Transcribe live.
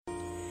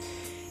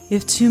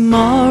If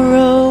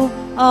tomorrow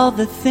all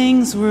the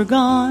things were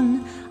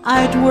gone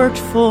I'd worked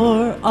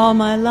for all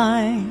my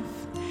life,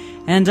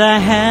 and I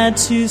had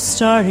to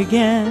start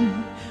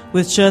again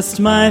with just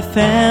my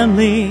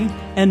family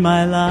and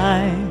my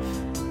life,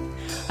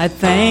 I'd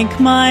thank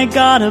my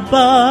God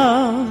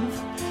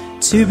above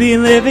to be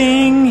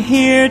living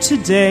here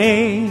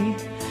today,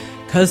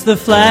 'cause the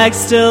flag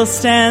still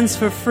stands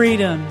for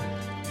freedom,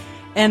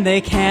 and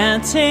they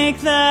can't take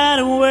that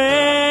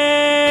away.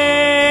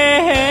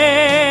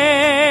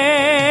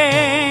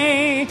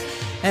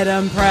 And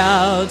I'm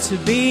proud to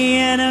be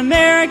an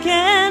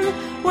American,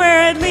 where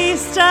at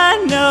least I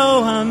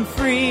know I'm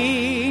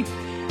free.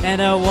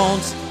 And I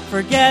won't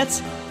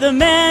forget the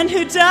man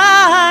who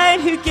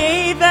died, who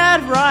gave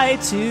that right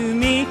to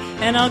me.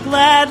 And I'll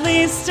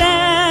gladly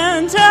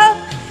stand up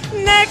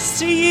next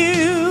to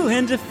you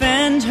and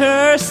defend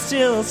her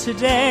still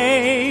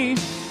today.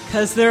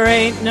 'Cause there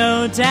ain't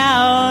no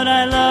doubt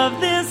I love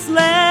this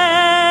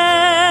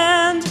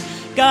land.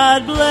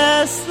 God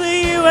bless the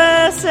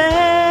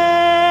USA.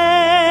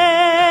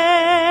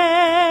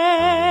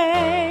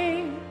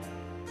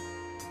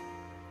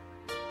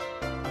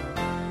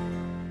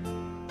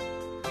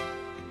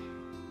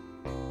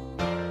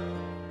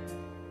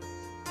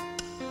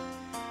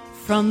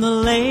 From the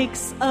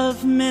lakes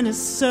of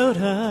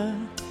Minnesota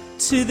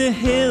to the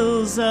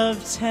hills of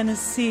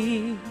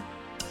Tennessee,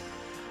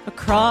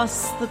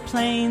 across the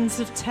plains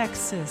of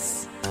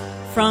Texas,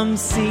 from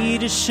sea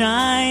to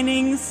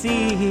shining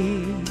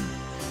sea,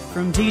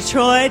 from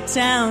Detroit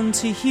down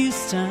to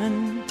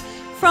Houston,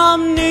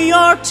 from New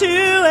York to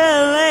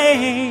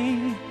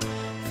LA,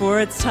 for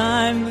it's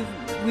time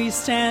we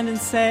stand and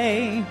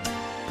say,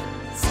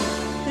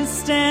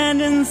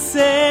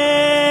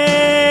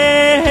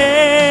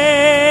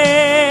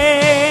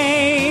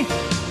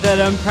 that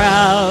I'm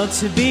proud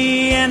to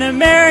be an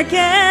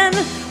American,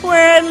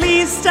 where at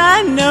least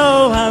I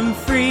know I'm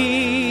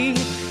free.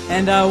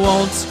 And I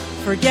won't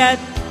forget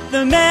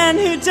the man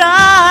who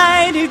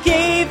died, who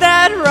gave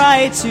that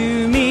right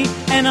to me.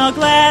 And I'll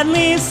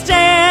gladly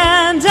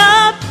stand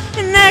up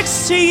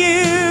next to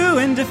you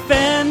and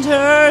defend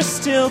her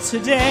still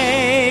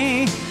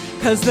today.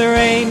 'Cause there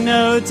ain't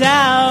no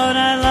doubt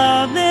I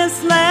love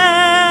this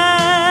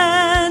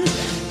land.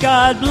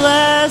 God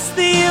bless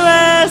the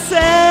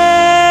USA.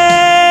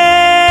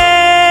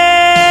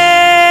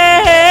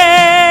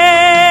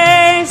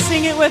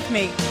 Sing it with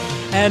me.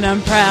 And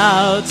I'm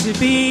proud to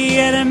be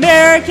an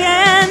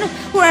American,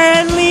 where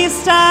at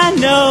least I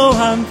know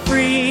I'm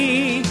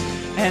free.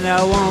 And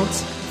I won't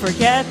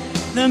forget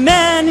the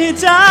man who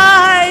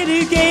died,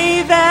 who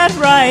gave that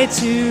right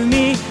to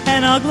me.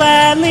 And I'll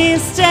gladly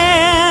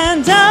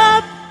stand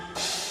up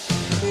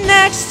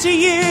next to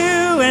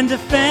you and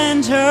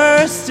defend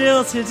her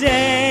still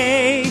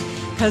today.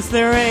 'Cause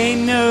there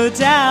ain't no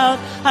doubt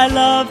I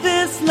love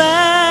this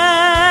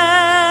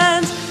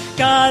land.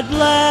 God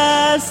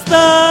bless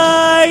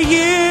the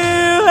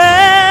USA.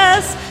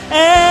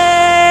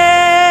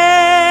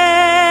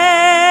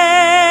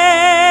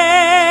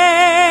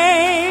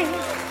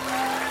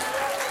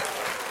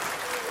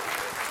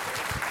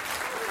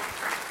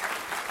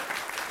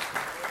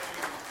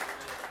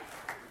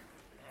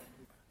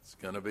 It's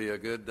going to be a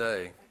good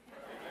day.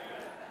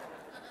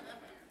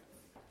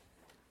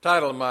 The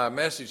title of my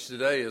message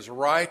today is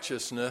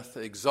Righteousness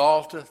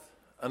Exalteth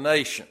a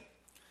Nation.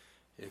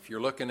 If you're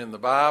looking in the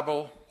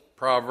Bible,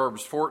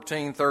 Proverbs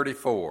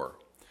 14:34.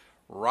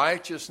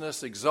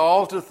 Righteousness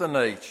exalteth a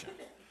nation,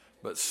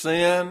 but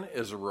sin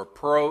is a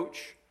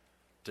reproach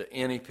to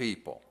any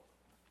people.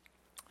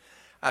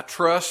 I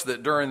trust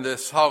that during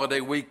this holiday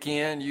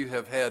weekend you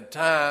have had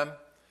time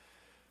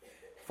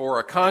for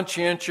a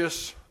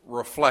conscientious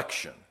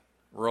reflection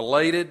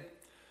related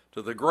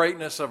to the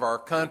greatness of our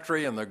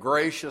country and the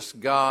gracious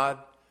God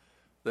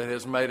that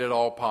has made it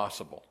all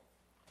possible.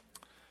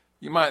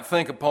 You might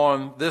think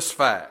upon this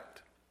fact,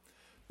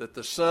 that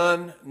the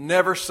sun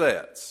never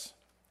sets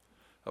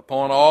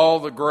upon all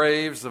the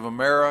graves of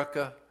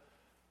America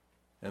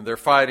and their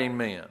fighting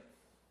men.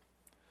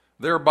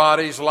 Their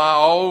bodies lie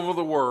all over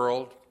the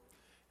world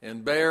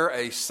and bear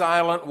a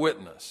silent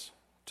witness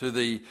to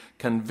the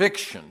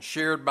conviction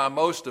shared by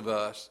most of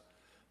us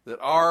that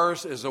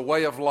ours is a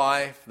way of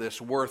life that's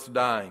worth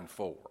dying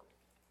for.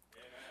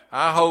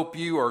 I hope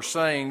you are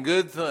saying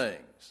good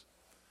things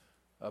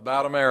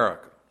about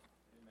America.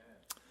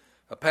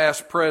 A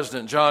past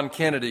president, John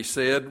Kennedy,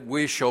 said,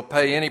 "We shall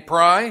pay any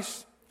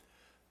price,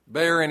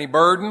 bear any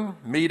burden,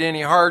 meet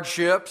any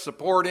hardship,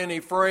 support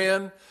any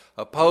friend,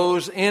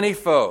 oppose any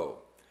foe,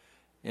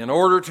 in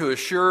order to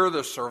assure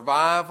the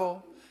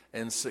survival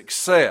and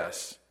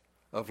success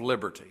of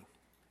liberty."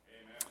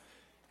 Amen.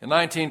 In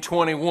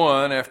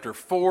 1921, after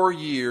 4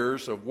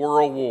 years of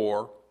World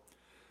War,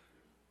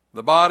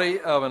 the body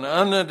of an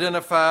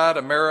unidentified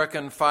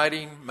American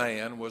fighting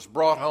man was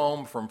brought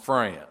home from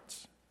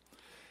France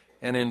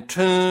and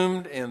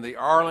entombed in the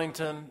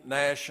Arlington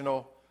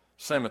National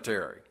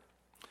Cemetery.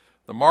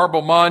 The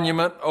marble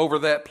monument over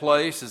that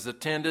place is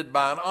attended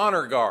by an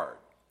honor guard,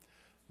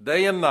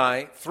 day and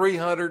night,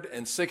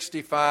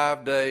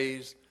 365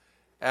 days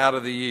out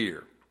of the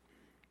year.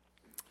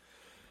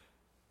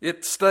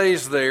 It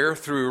stays there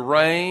through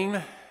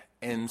rain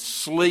and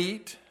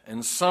sleet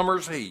and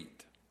summer's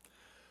heat.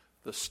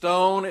 The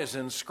stone is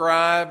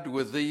inscribed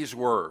with these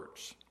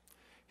words: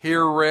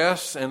 "Here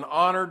rests in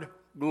honored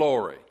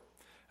glory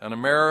an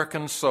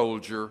American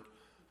soldier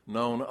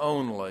known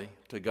only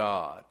to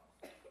God."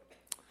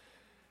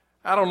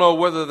 I don't know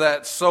whether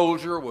that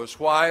soldier was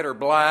white or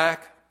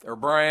black or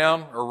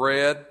brown or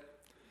red.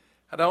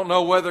 I don't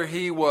know whether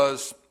he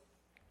was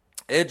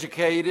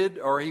educated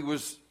or he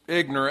was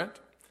ignorant.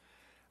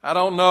 I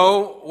don't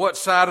know what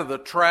side of the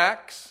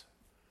tracks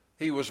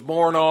he was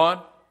born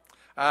on.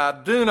 I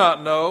do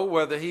not know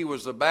whether he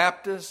was a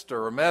Baptist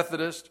or a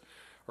Methodist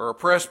or a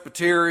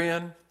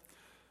Presbyterian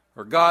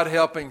or, God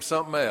help him,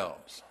 something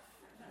else.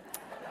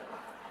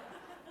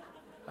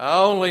 I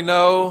only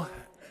know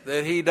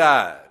that he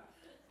died.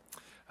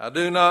 I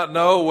do not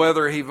know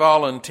whether he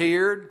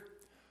volunteered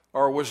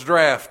or was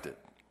drafted.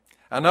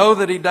 I know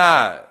that he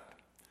died,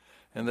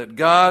 and that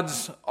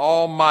God's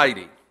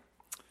Almighty,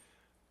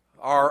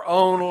 our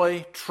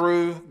only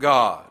true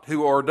God,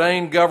 who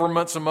ordained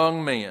governments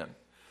among men,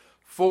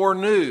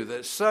 foreknew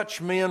that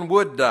such men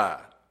would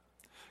die.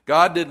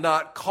 God did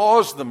not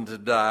cause them to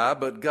die,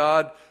 but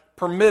God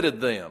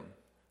permitted them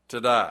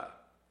to die.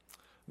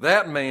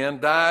 That man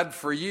died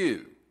for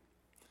you,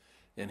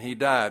 and he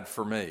died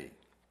for me.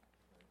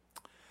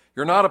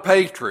 You're not a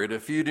patriot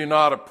if you do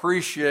not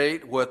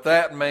appreciate what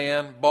that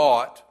man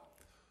bought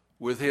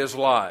with his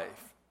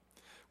life.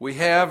 We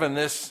have in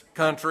this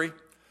country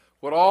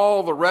what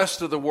all the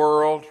rest of the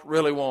world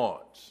really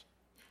wants.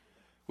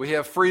 We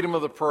have freedom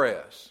of the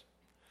press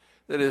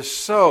that is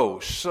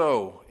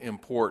so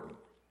important.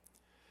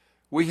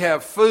 We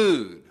have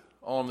food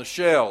on the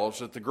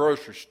shelves at the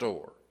grocery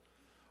store.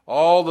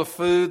 All the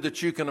food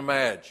that you can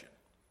imagine.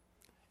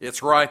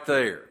 It's right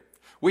there.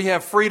 We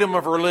have freedom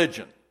of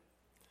religion,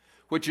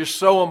 which is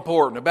so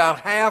important.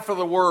 About half of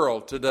the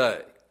world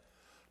today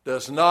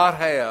does not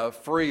have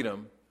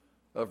freedom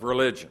of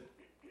religion.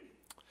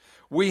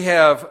 We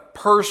have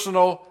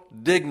personal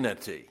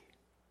dignity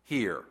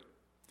here.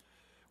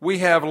 We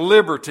have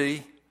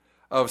liberty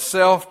of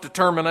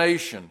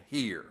self-determination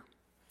here.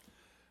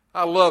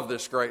 I love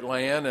this great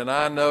land, and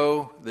I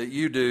know that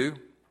you do.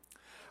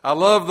 I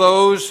love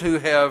those who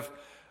have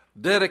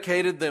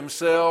dedicated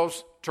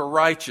themselves to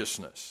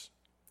righteousness.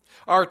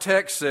 Our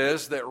text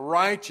says that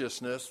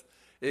righteousness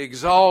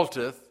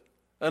exalteth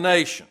a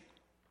nation.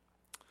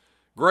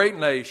 Great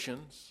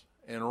nations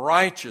and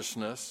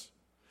righteousness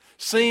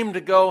seem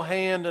to go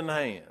hand in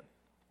hand.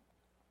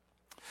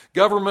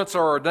 Governments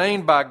are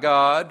ordained by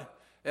God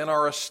and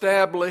are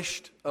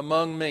established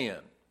among men.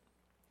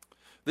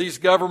 These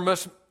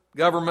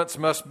governments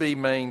must be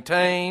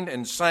maintained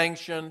and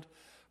sanctioned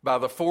by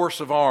the force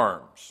of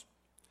arms.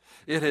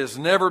 It has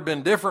never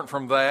been different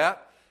from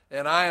that,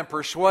 and I am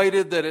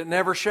persuaded that it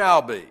never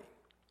shall be.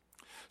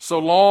 So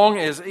long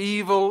as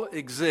evil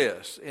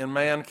exists in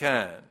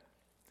mankind,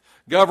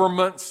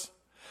 governments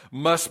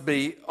must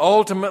be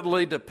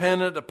ultimately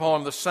dependent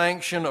upon the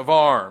sanction of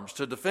arms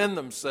to defend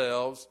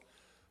themselves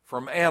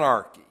from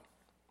anarchy.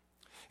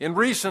 In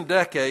recent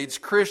decades,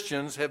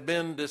 Christians have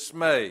been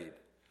dismayed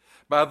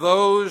by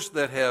those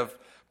that have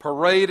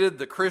paraded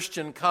the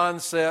Christian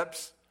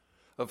concepts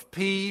of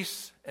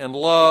peace and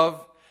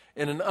love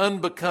in an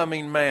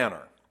unbecoming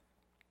manner.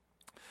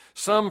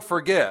 Some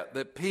forget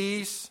that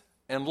peace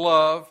and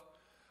love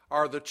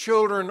are the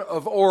children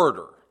of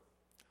order,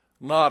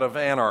 not of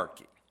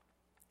anarchy.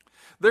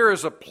 There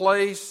is a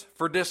place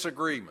for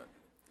disagreement,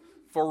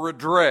 for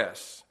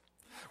redress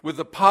with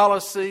the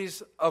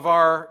policies of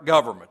our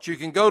government. You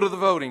can go to the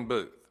voting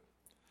booth,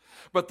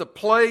 but the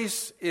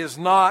place is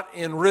not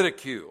in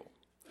ridicule.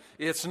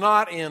 It's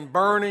not in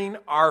burning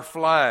our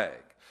flag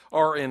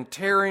or in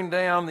tearing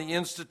down the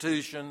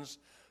institutions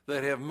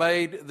that have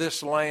made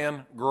this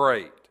land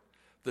great.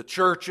 The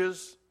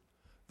churches,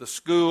 the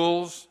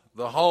schools,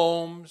 the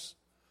homes,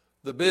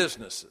 the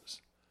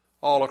businesses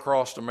all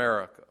across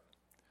America.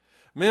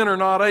 Men are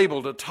not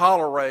able to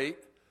tolerate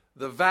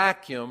the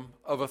vacuum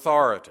of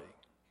authority.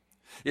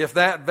 If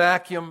that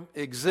vacuum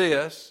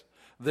exists,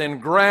 then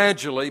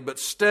gradually but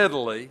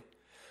steadily,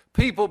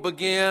 people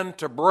begin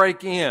to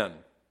break in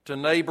to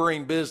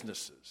neighboring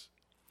businesses,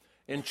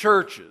 in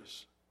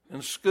churches,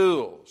 in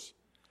schools,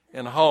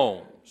 in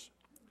homes.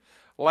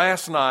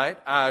 Last night,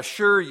 I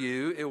assure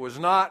you, it was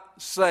not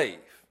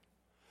safe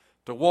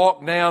to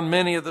walk down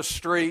many of the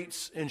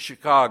streets in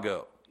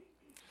Chicago.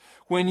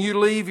 When you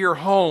leave your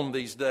home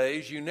these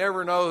days, you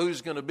never know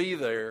who's going to be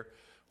there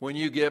when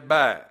you get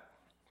back.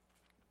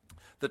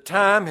 The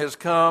time has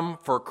come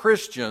for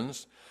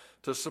Christians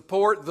to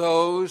support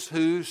those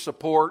who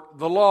support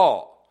the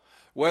law,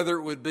 whether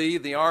it would be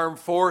the armed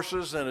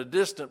forces in a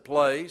distant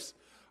place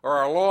or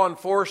our law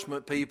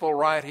enforcement people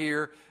right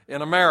here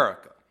in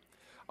America.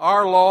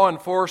 Our law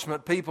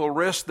enforcement people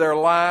risk their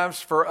lives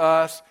for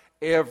us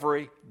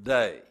every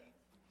day.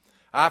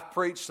 I've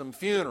preached some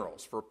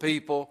funerals for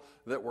people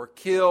that were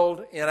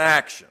killed in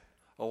action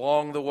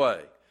along the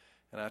way.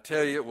 And I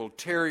tell you, it will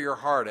tear your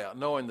heart out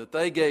knowing that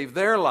they gave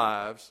their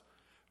lives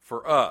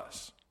for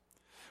us.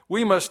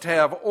 We must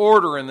have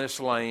order in this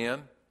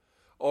land,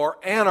 or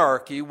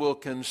anarchy will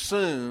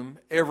consume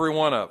every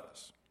one of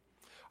us.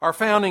 Our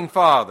founding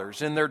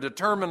fathers, in their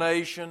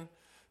determination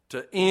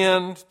to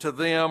end to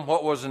them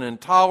what was an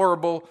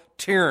intolerable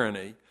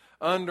tyranny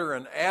under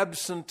an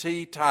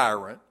absentee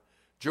tyrant,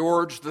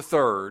 George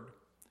III,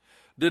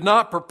 did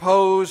not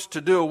propose to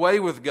do away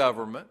with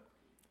government,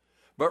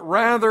 but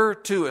rather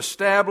to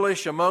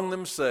establish among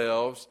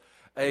themselves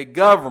a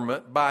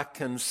government by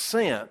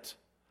consent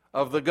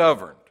of the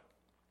governed.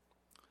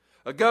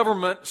 A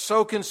government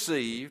so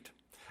conceived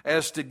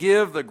as to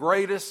give the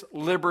greatest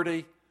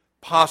liberty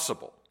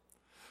possible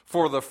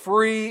for the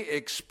free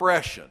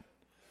expression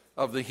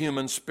of the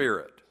human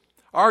spirit.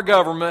 Our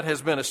government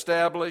has been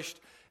established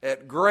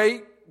at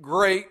great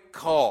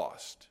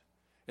cost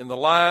in the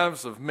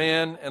lives of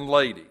men and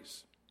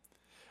ladies,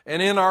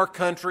 and in our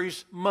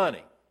country's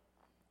money.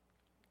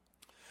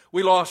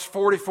 We lost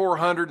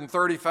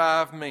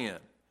 4,435 men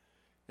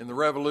in the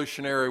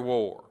Revolutionary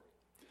War.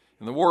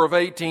 In the War of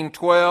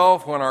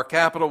 1812, when our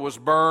capital was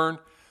burned,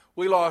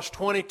 we lost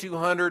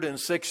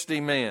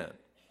 2,260 men.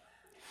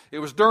 It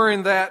was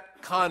during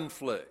that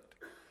conflict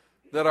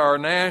that our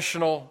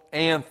national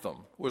anthem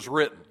was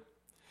written.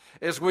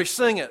 As we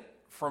sing it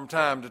from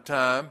time to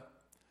time,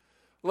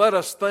 let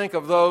us think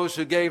of those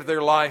who gave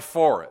their life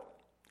for it,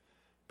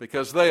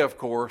 because they, of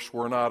course,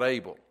 were not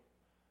able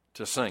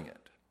to sing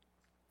it.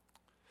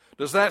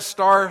 Does that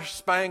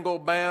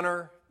star-spangled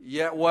banner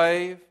yet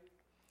wave?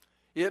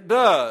 It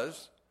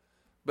does,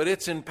 but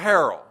it's in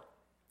peril.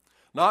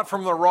 Not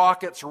from the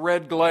rocket's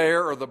red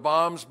glare or the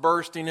bombs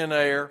bursting in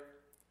air,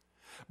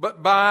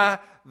 but by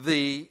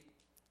the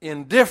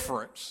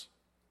indifference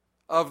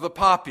of the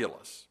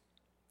populace,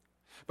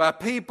 by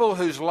people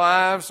whose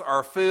lives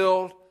are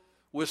filled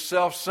with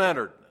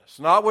self-centeredness,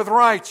 not with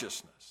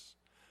righteousness,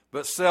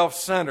 but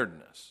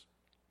self-centeredness.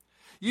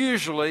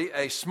 Usually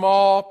a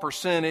small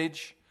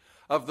percentage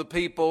of the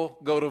people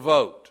go to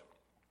vote.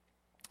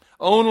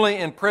 Only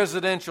in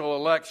presidential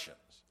elections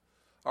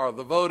are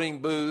the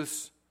voting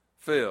booths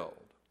filled.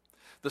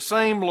 The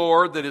same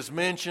Lord that is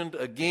mentioned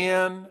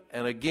again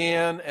and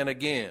again and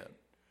again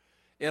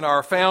in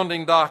our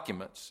founding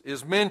documents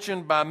is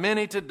mentioned by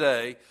many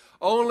today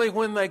only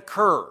when they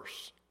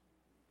curse.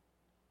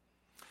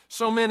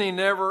 So many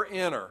never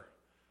enter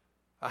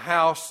a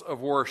house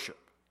of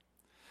worship.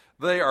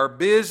 They are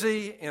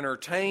busy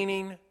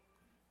entertaining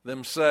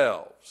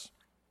themselves.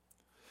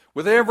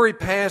 With every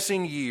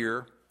passing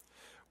year,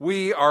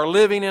 we are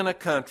living in a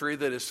country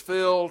that is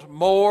filled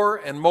more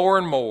and more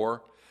and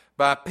more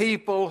by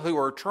people who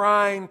are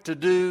trying to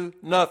do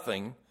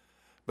nothing,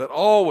 but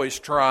always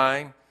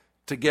trying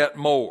to get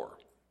more.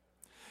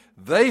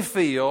 They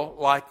feel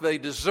like they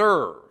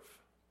deserve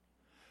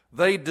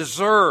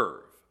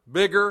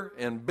bigger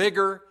and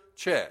bigger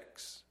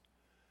checks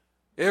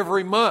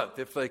every month,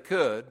 if they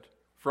could,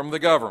 from the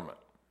government.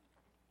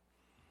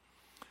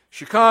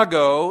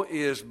 Chicago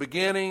is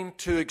beginning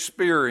to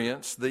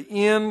experience the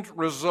end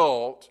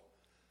result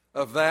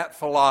of that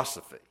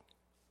philosophy.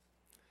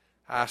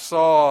 I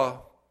saw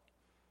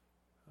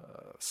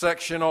a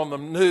section on the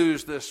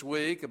news this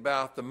week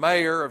about the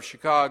mayor of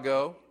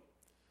Chicago,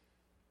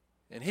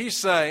 and he's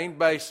saying,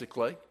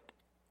 basically,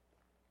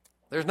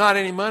 there's not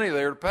any money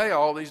there to pay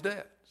all these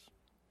debts.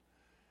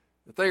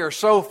 That they are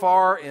so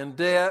far in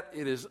debt,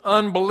 it is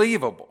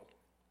unbelievable.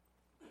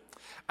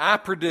 I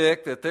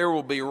predict that there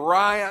will be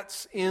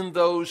riots in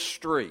those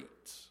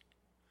streets.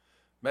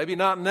 Maybe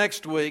not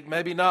next week,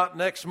 maybe not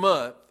next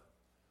month,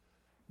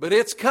 but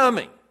it's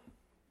coming.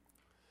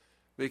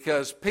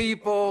 Because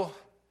people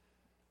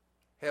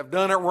have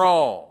done it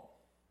wrong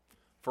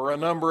for a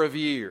number of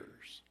years.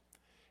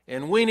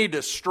 And we need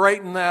to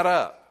straighten that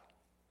up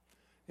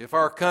if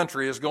our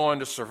country is going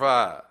to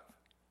survive.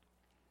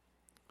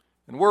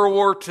 In World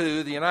War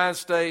II, the United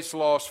States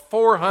lost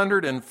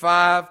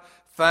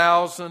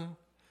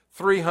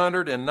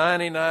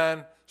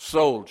 405,399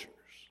 soldiers.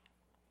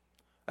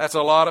 That's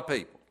a lot of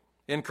people.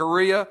 In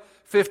Korea,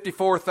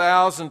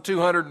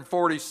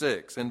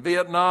 54,246. In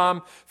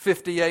Vietnam,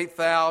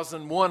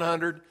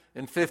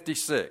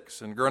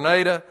 58,156. In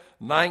Grenada,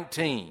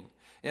 19.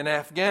 In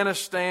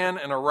Afghanistan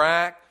and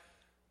Iraq,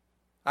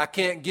 I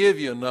can't give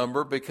you a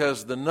number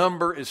because the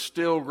number is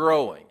still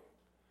growing.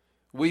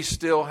 We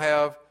still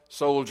have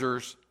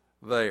soldiers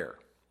there.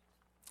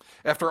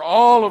 After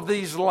all of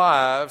these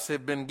lives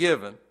have been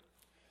given,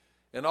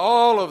 and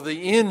all of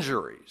the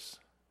injuries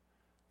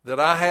that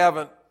I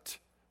haven't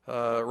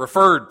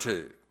referred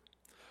to,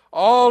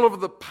 all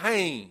of the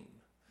pain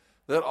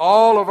that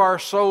all of our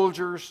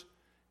soldiers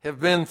have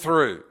been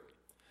through,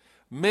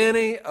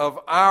 many of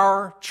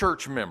our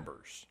church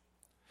members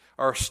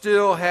are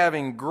still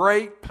having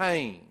great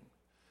pain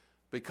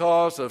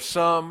because of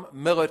some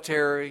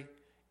military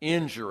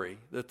injury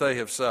that they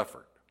have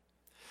suffered.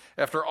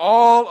 After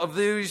all of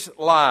these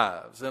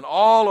lives and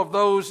all of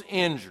those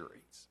injuries,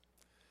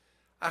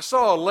 I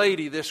saw a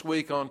lady this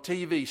week on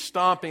TV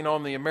stomping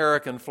on the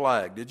American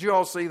flag. Did you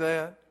all see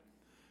that?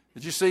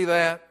 Did you see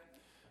that?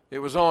 It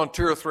was on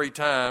 2 or 3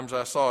 times.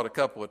 I saw it a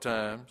couple of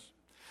times.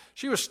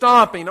 She was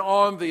stomping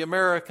on the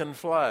American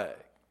flag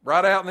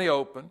right out in the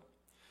open.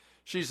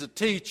 She's a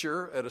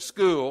teacher at a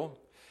school,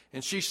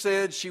 and she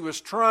said she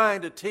was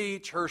trying to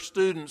teach her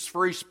students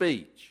free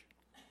speech.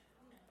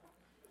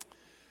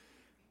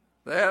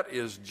 That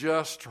is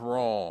just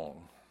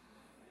wrong.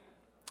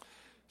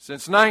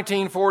 Since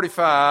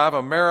 1945,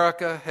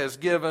 America has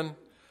given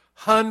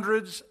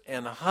hundreds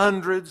and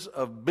hundreds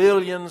of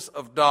billions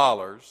of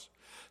dollars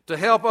to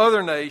help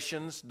other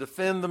nations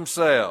defend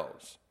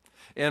themselves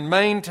and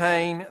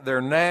maintain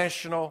their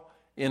national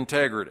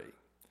integrity.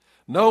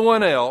 No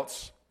one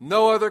else,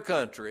 no other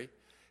country,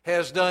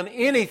 has done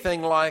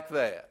anything like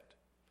that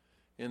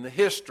in the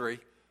history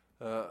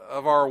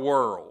of our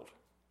world.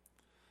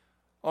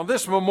 On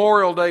this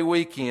Memorial Day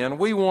weekend,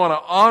 we want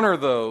to honor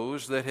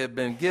those that have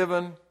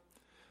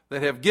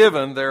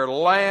given their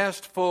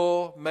last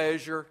full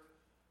measure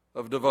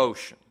of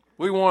devotion.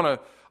 We want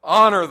to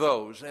honor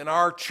those in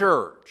our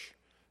church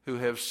who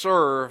have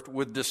served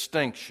with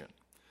distinction.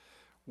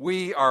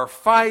 We are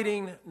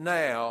fighting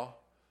now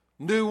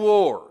new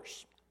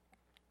wars.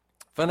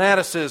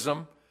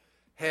 Fanaticism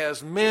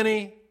has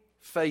many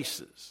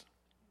faces.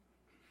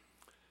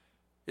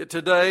 It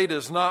today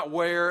does not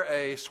wear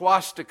a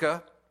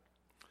swastika,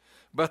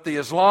 but the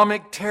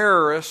Islamic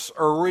terrorists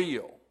are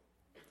real,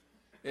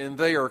 and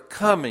they are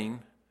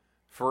coming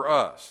for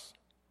us.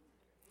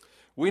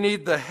 We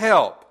need the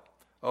help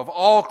of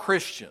all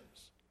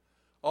Christians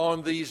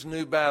on these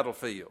new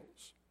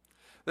battlefields.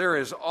 There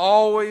is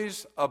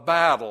always a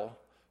battle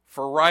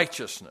for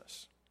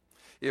righteousness.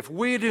 If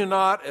we do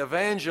not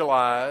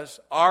evangelize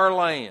our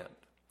land,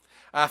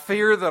 I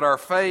fear that our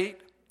fate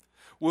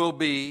will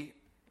be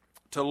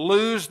to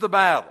lose the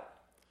battle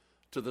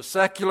to the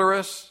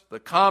secularists, the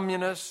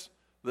communists,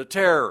 the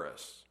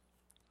terrorists.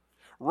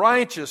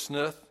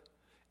 Righteousness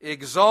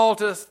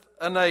exalteth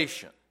a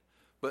nation,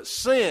 but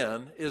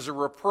sin is a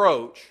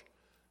reproach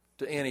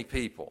to any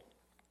people.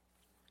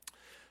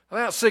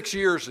 About 6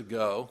 years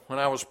ago, when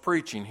I was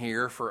preaching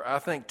here for, I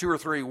think, 2 or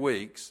 3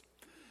 weeks,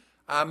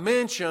 I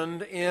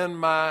mentioned in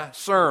my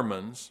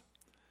sermons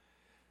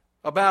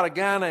about a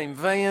guy named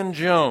Van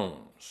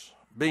Jones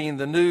being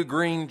the new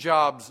green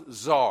jobs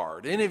czar.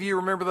 Do any of you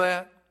remember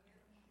that?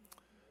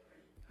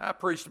 I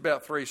preached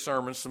about 3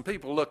 sermons. Some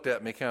people looked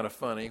at me kind of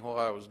funny while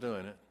I was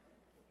doing it.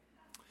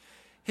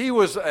 He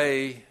was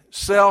a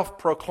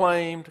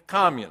self-proclaimed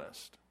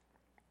communist.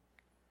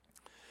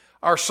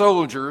 Our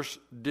soldiers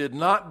did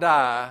not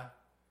die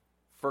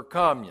for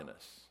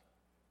communists.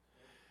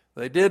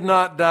 They did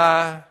not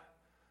die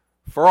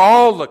for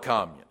all the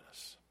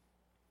communists.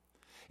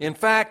 In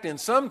fact,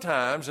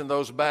 sometimes in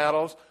those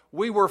battles,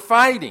 we were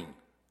fighting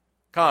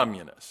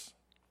communists.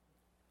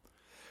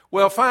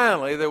 Well,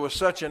 finally, there was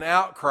such an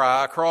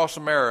outcry across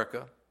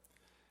America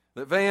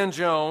that Van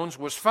Jones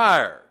was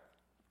fired.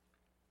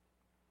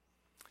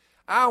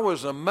 I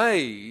was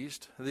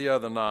amazed the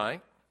other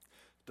night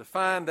to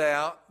find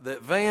out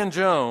that Van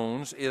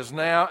Jones is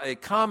now a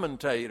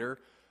commentator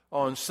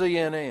on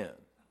CNN.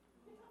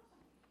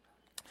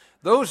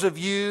 Those of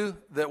you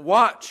that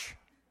watch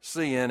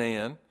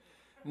CNN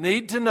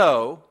need to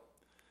know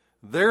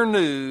their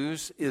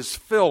news is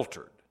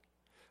filtered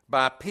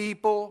by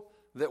people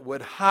that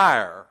would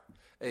hire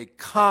a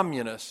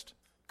communist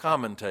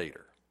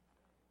commentator.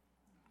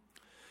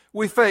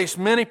 We face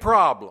many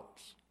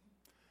problems,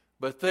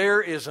 but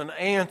there is an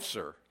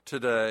answer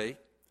today.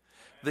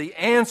 The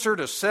answer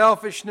to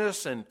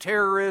selfishness and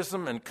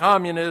terrorism and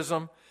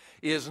communism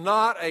is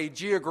not a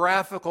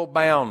geographical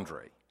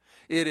boundary.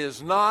 It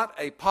is not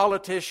a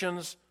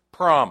politician's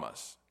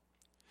promise.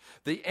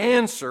 The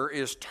answer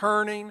is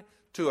turning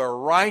to a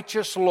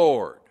righteous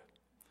Lord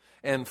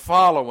and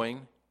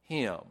following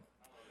Him.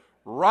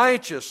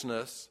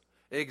 Righteousness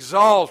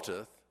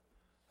exalteth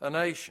a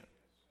nation.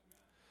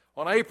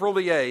 On April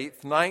the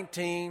 8th,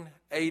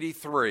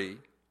 1983,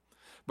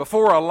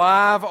 before a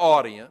live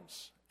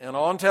audience and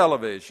on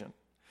television,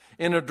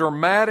 in a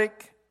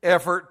dramatic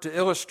effort to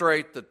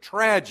illustrate the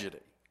tragedy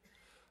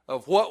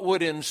of what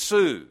would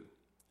ensue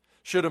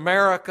should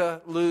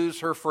America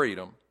lose her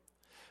freedom,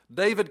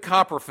 David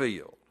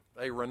Copperfield,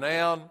 a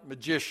renowned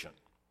magician,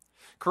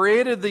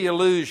 created the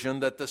illusion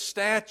that the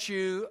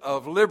Statue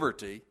of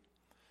Liberty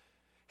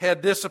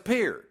had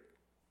disappeared.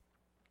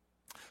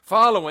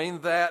 Following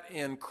that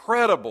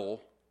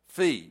incredible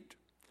feat,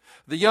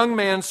 the young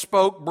man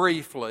spoke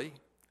briefly,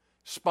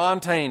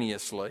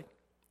 spontaneously.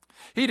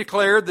 He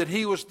declared that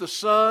he was the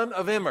son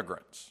of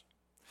immigrants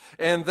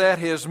and that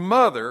his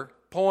mother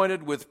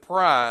pointed with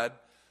pride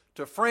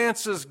to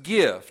France's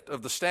gift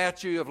of the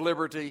Statue of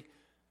Liberty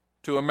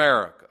to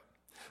America.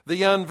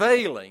 The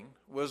unveiling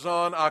was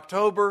on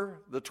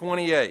October the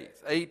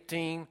 28th,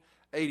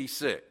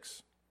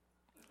 1886.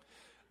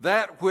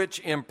 That which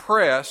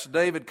impressed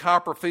David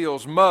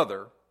Copperfield's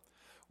mother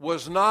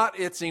was not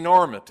its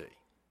enormity.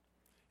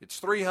 It's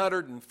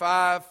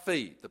 305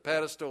 feet, the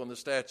pedestal and the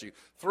statue,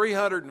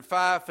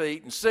 305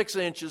 feet and 6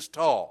 inches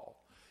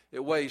tall.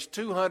 It weighs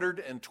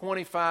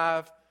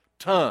 225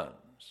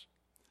 tons.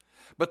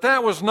 But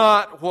that was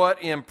not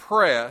what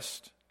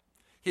impressed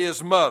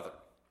his mother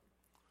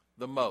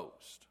the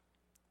most.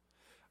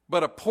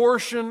 but a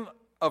portion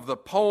of the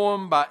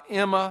poem by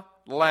Emma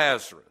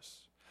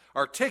Lazarus,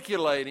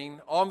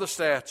 articulating on the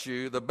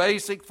statue the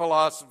basic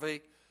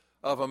philosophy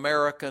of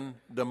American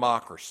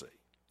democracy,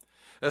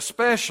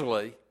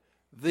 especially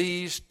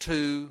these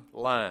two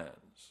lines.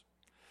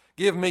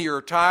 Give me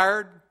your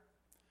tired,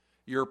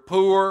 your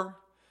poor,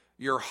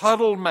 your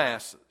huddled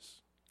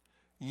masses,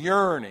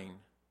 yearning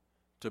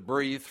to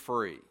breathe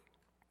free.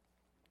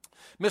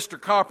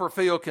 Mr.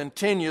 Copperfield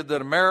continued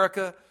that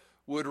America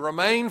would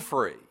remain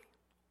free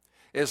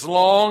as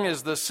long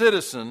as the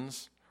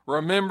citizens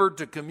remembered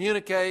to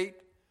communicate,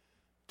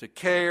 to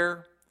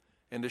care,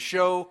 and to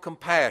show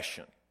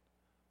compassion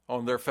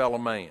on their fellow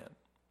man.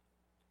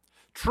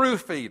 True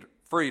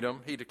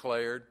freedom, he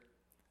declared,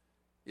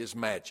 is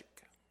magic.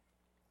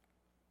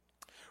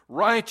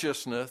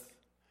 Righteousness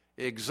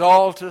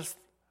exalteth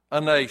a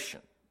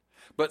nation,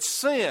 but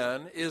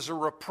sin is a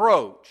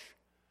reproach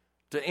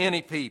to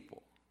any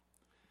people.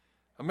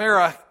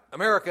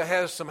 America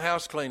has some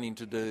house cleaning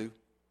to do.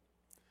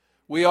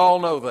 We all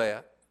know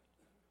that.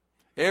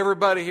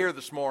 Everybody here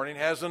this morning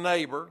has a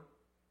neighbor,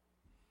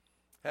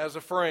 has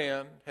a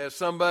friend, has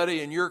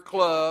somebody in your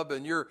club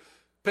and your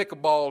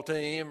pickleball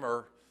team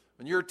or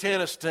in your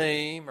tennis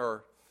team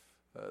or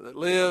that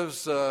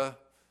lives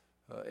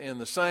in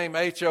the same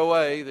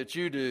HOA that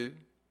you do,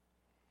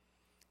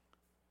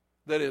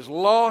 that is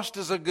lost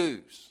as a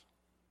goose.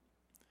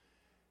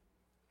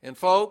 And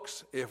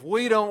folks, if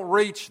we don't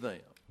reach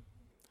them,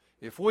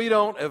 if we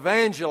don't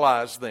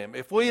evangelize them,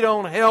 if we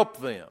don't help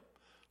them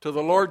to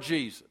the Lord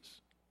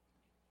Jesus,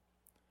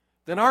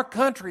 then our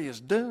country is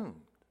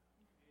doomed.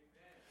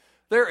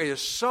 There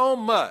is so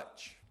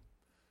much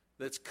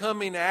that's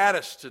coming at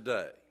us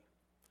today,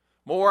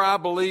 more, I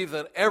believe,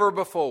 than ever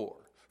before,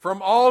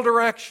 from all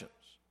directions.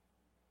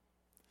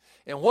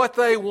 And what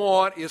they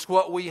want is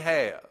what we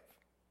have.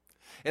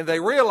 And they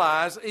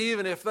realize,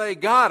 even if they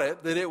got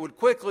it, that it would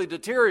quickly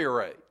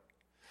deteriorate.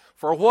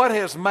 For what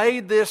has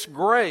made this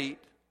great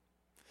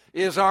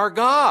is our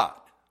God,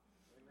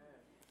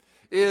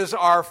 is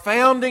our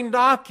founding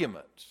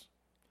documents,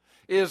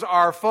 is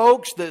our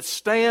folks that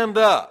stand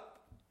up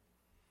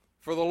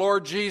for the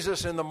Lord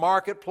Jesus in the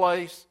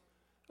marketplace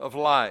of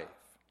life.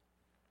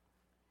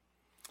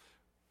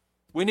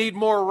 We need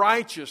more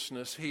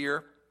righteousness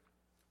here.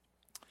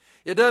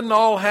 It doesn't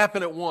all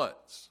happen at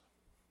once.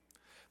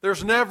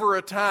 There's never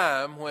a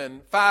time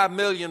when 5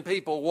 million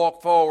people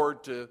walk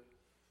forward to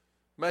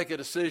make a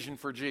decision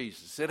for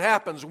Jesus. It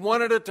happens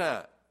one at a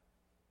time.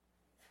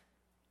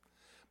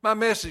 My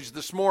message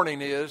this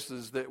morning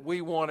is that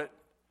we want it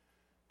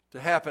to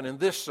happen in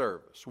this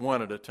service,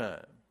 one at a time.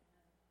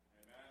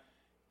 Amen.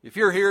 If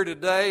you're here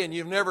today and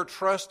you've never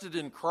trusted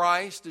in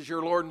Christ as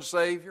your Lord and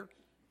Savior,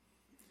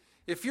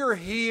 if you're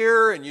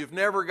here and you've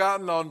never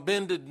gotten on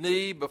bended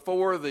knee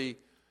before the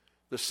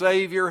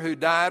Savior who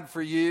died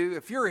for you,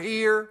 if you're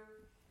here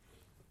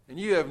and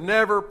you have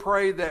never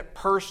prayed that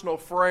personal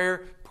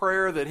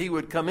prayer that He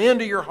would come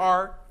into your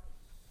heart,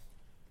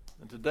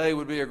 then today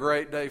would be a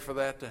great day for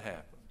that to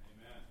happen.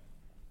 Amen.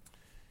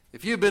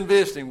 If you've been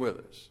visiting with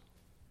us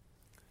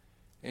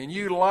and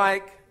you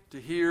like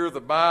to hear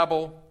the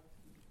Bible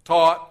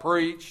taught,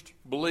 preached,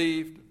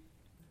 believed,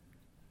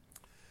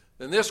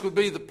 then this would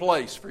be the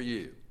place for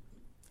you.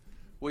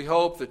 We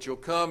hope that you'll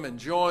come and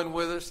join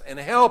with us and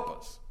help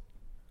us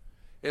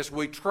as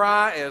we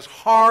try as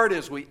hard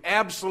as we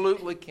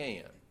absolutely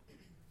can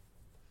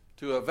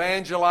to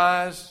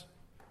evangelize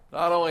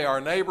not only our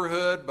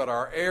neighborhood, but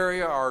our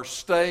area, our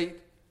state,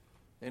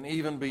 and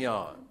even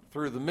beyond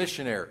through the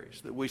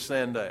missionaries that we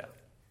send out.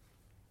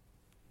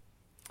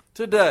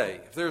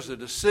 Today, if there's a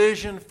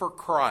decision for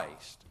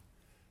Christ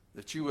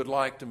that you would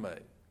like to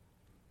make,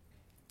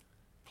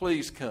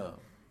 please come.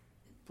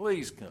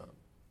 Please come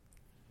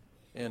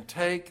and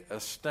take a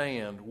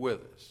stand with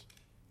us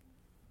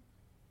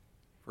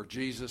for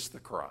Jesus the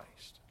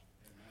Christ.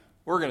 Amen.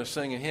 We're going to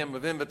sing a hymn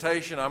of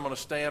invitation. I'm going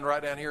to stand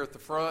right down here at the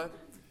front.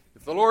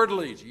 If the Lord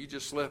leads you, you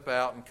just slip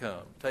out and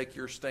come. Take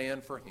your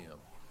stand for Him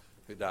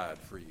who died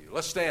for you.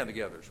 Let's stand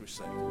together as we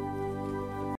sing.